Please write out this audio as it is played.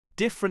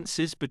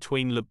Differences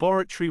between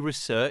laboratory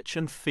research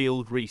and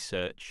field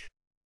research.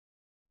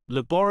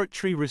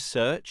 Laboratory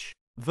research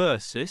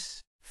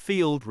versus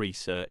field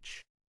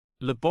research.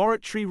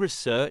 Laboratory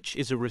research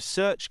is a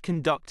research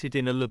conducted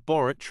in a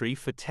laboratory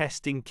for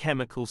testing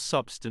chemical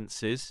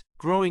substances,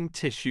 growing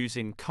tissues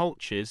in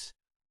cultures,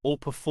 or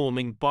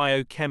performing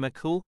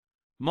biochemical,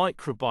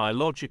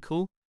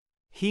 microbiological,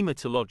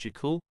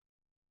 hematological,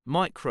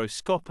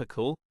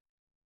 microscopical,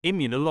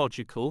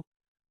 immunological,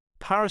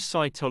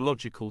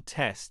 parasitological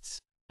tests,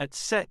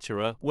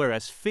 etc.,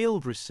 whereas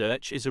field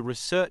research is a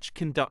research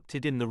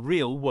conducted in the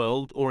real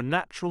world or a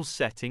natural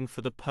setting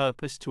for the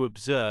purpose to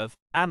observe,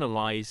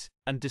 analyze,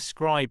 and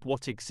describe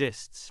what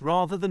exists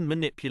rather than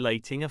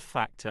manipulating a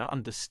factor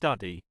under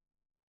study.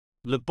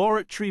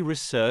 Laboratory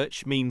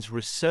research means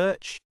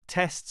research,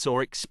 tests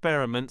or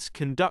experiments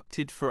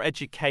conducted for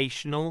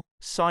educational,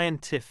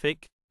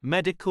 scientific,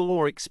 medical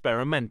or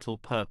experimental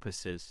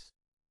purposes.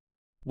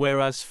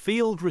 Whereas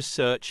field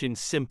research in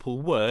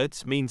simple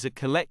words means a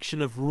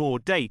collection of raw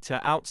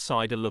data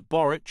outside a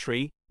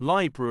laboratory,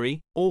 library,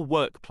 or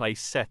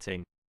workplace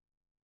setting.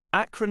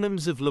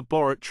 Acronyms of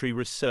laboratory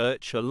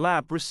research are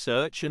lab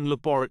research and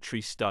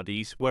laboratory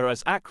studies,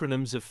 whereas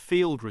acronyms of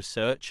field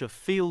research are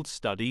field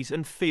studies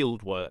and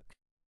field work.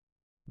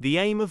 The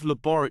aim of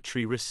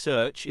laboratory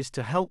research is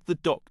to help the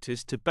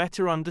doctors to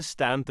better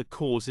understand the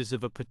causes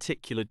of a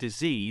particular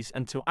disease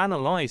and to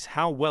analyze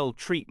how well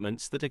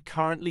treatments that are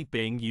currently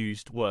being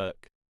used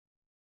work.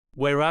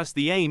 Whereas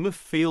the aim of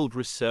field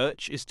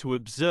research is to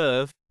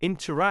observe,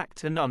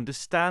 interact and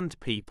understand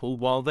people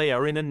while they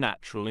are in a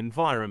natural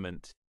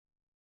environment.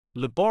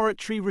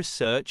 Laboratory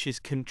research is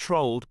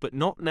controlled but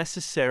not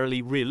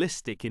necessarily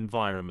realistic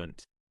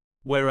environment.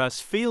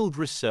 Whereas field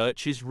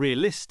research is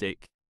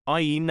realistic,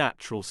 i.e.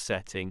 natural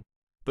setting,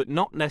 but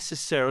not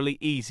necessarily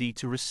easy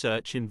to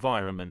research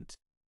environment.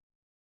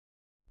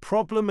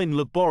 Problem in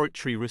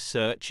laboratory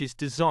research is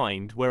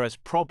designed, whereas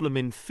problem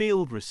in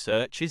field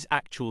research is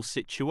actual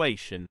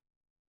situation.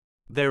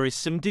 There is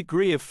some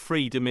degree of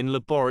freedom in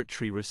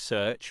laboratory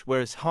research,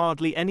 whereas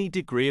hardly any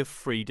degree of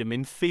freedom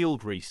in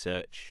field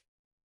research.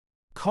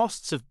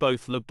 Costs of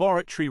both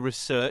laboratory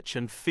research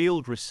and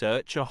field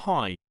research are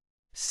high.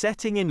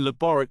 Setting in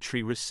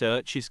laboratory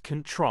research is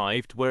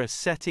contrived, whereas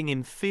setting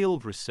in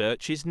field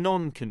research is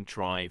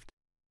non-contrived.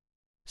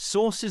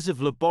 Sources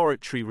of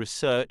laboratory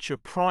research are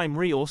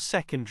primary or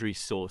secondary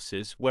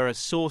sources, whereas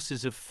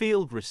sources of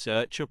field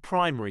research are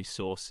primary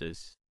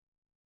sources.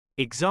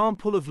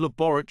 Example of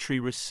laboratory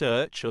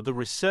research are the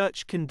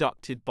research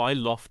conducted by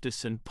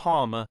Loftus and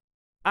Palmer,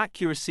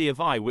 accuracy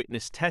of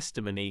eyewitness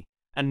testimony,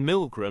 and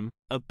Milgram,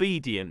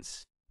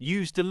 obedience,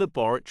 used a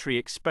laboratory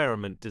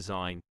experiment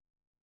design.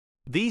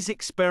 These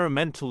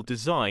experimental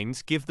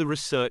designs give the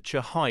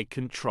researcher high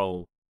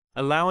control,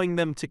 allowing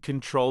them to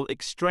control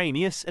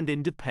extraneous and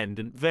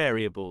independent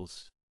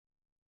variables.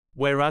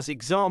 Whereas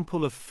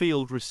example of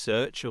field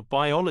research are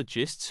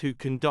biologists who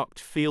conduct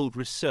field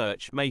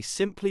research may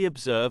simply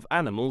observe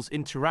animals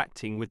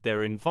interacting with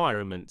their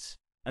environments,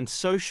 and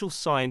social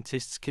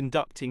scientists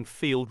conducting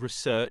field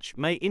research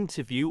may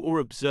interview or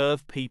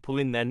observe people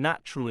in their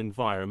natural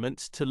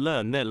environments to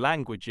learn their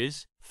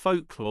languages,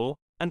 folklore,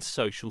 and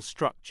social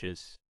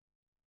structures.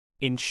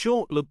 In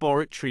short,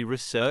 laboratory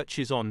research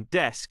is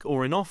on-desk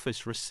or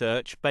in-office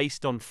research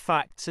based on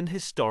facts and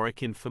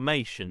historic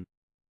information.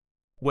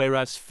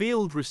 Whereas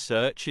field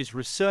research is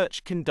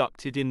research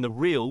conducted in the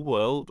real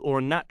world or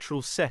a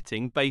natural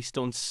setting based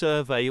on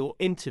survey or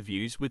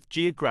interviews with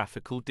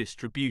geographical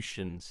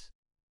distributions.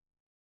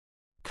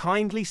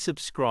 Kindly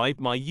subscribe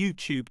my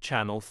YouTube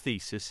channel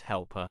Thesis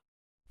Helper.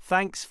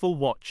 Thanks for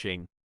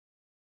watching.